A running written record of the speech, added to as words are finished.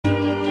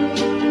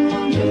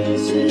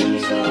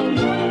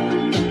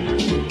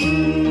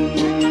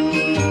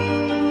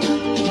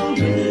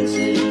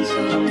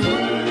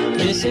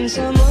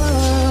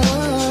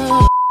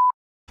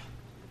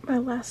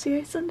I'll see you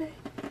guys Sunday.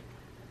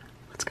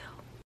 Let's go.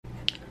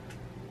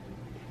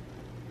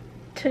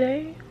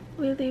 Today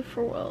we leave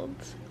for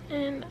Worlds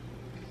in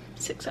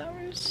 6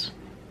 hours.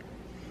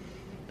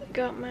 I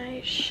got my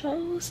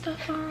show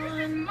stuff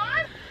on,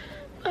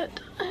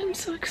 but I'm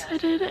so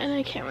excited and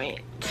I can't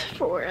wait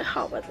for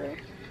hot weather.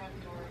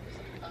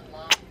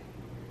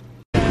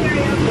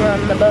 We're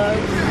on the bus.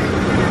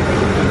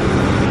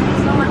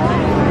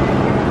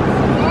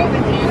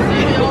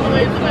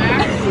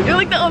 You're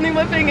like the only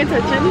one paying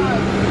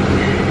attention.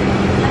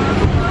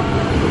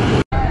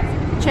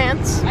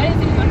 Chance,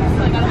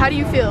 how do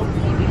you feel?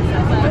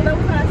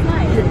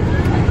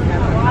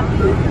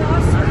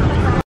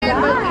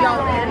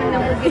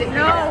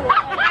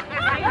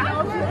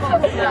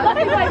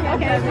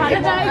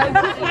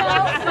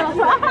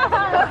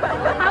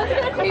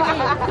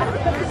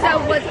 So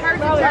what's her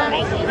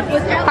determining?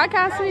 Hi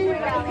Cassie.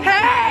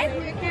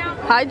 Hey!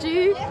 Hi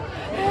G.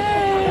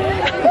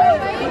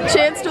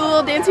 Chance, do a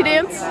little dancey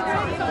dance.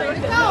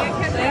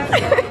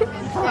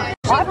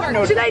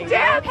 Should I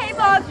dance? Hey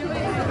vlog.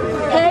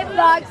 Hey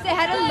vlog, say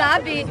hi to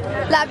Lobby.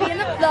 Lobby in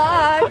the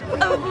vlog.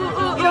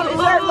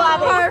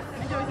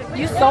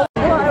 You so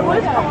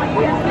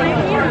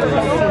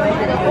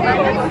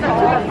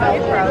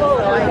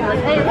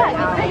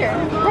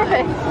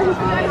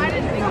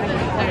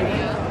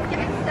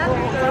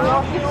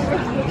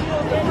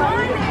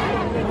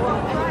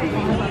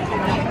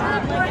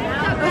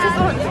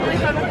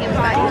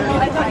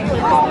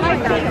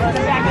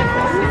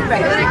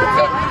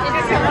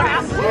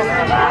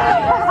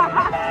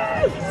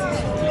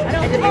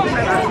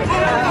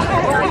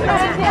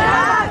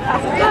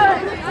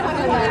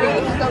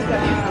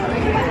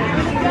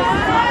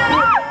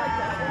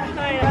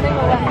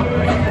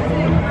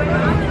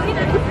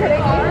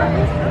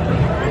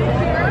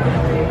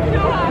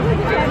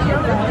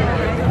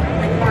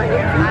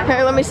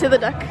Here, let me see the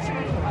duck.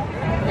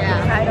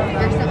 yeah, I don't know.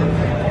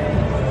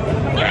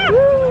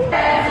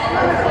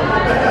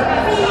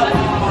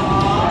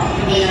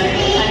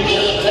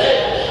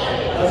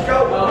 Let's go.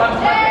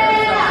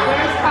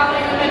 Where's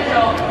Colin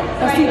Mitchell?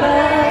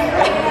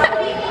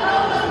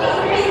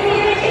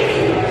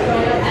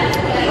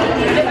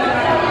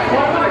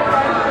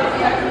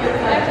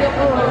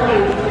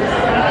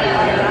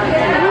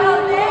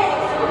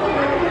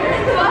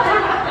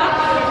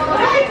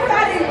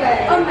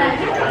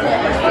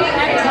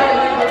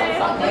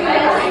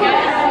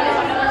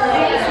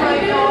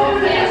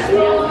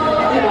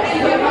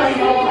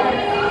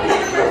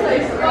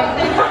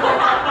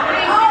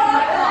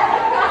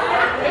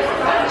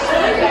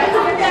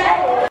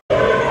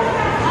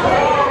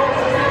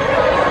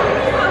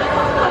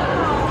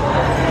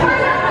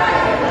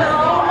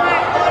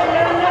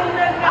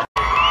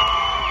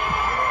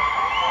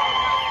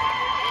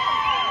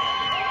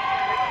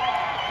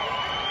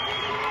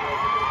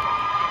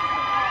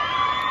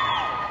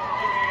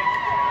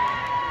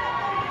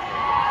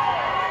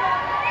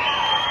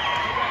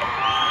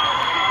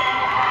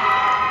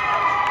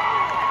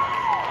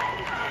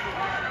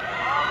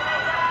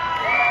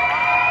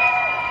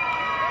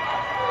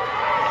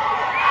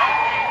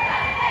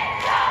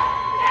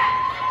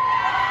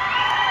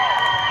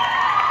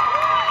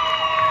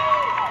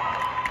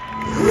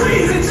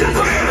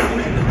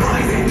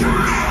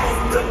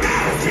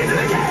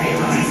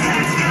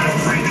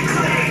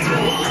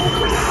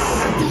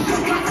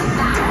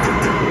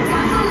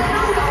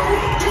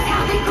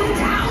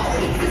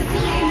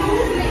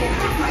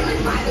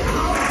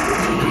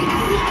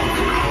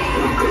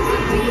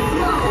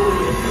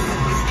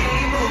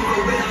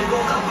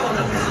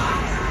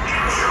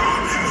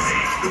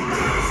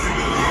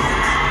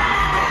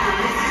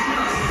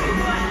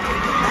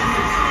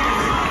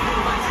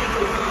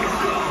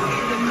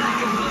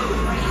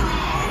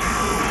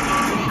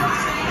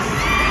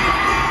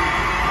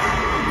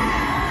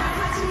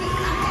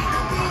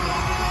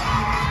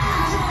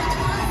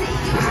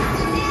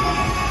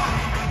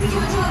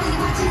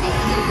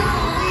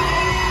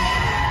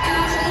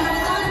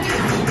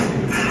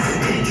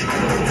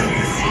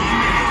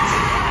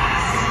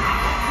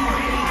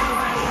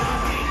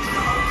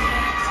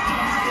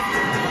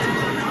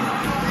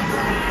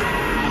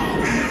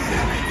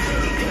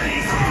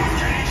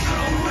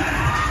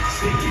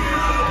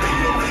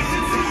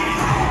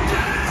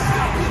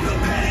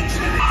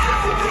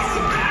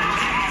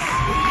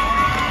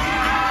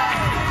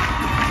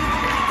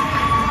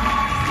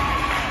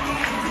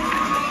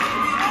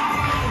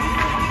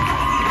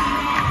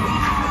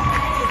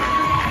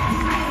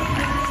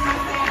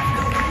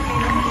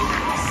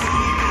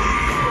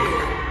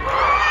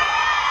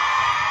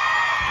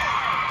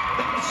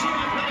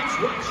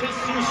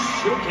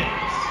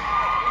 Showcats.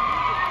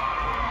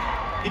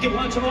 You can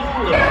watch them all. Oh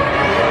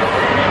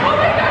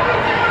my God!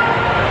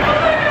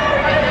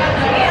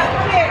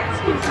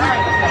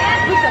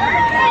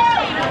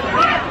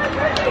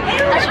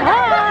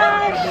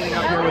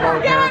 Up here with all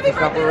the parents and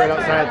stuff. We're right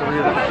outside at the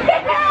rear. Okay.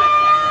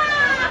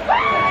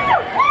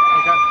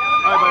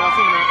 All right, buddy. I'll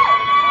see you in a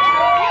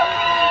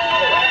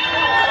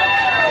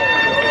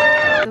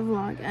minute. The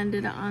vlog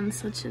ended on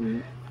such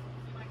an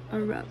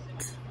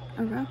erupt?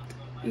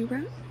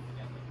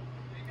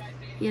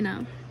 you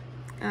know,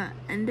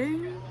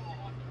 ending.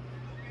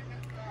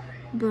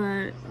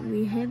 But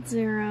we hit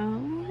 0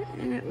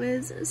 and it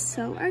was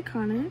so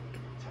iconic.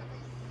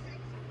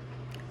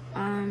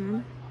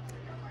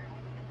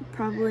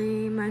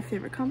 Probably my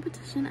favorite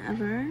competition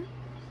ever.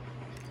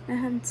 I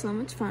had so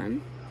much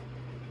fun.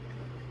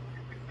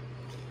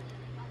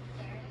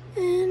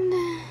 And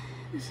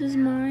this is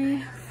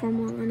my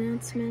formal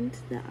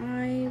announcement that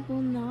I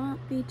will not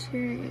be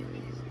cheering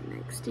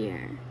next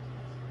year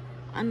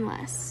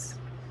unless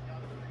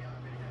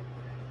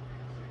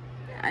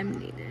I'm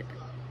needed.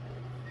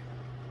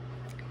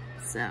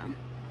 So,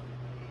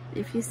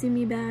 if you see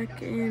me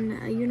back in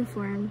a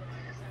uniform,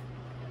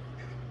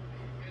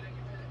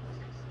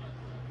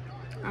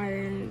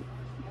 I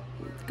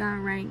got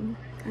ranged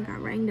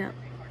up.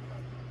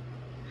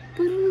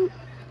 Boop.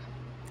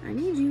 I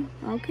need you.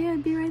 Okay,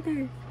 I'd be right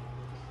there.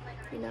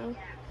 You know?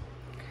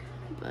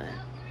 But,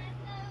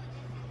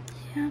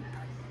 yep.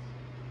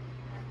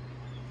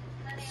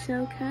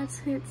 Showcats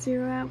hit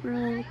 0 at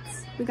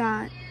Worlds. We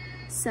got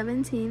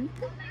 17th.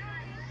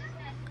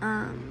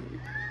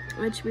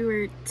 Which we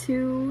were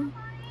two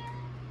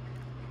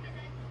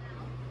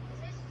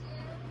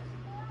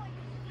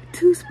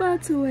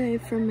spots away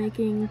from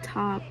making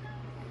top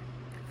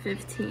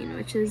 15,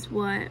 which is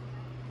what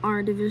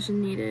our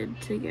division needed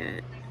to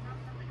get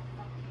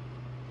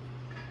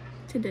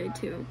to day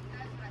 2.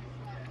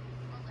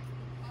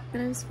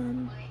 But it was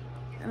fun,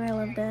 and I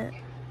loved it,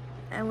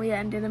 and we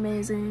ended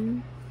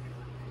amazing.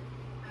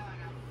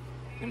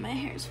 And my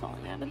hair's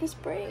falling out of this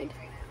braid.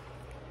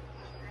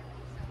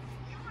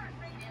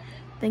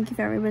 Thank you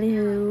for everybody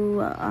who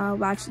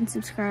watched and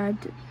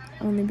subscribed,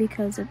 only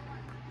because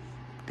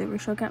they were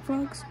Showcat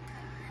vlogs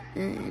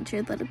and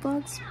cheerleader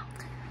vlogs.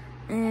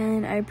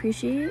 And I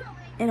appreciate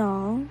it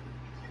all.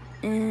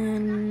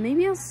 And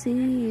maybe I'll see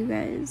you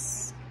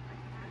guys.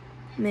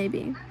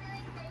 Maybe.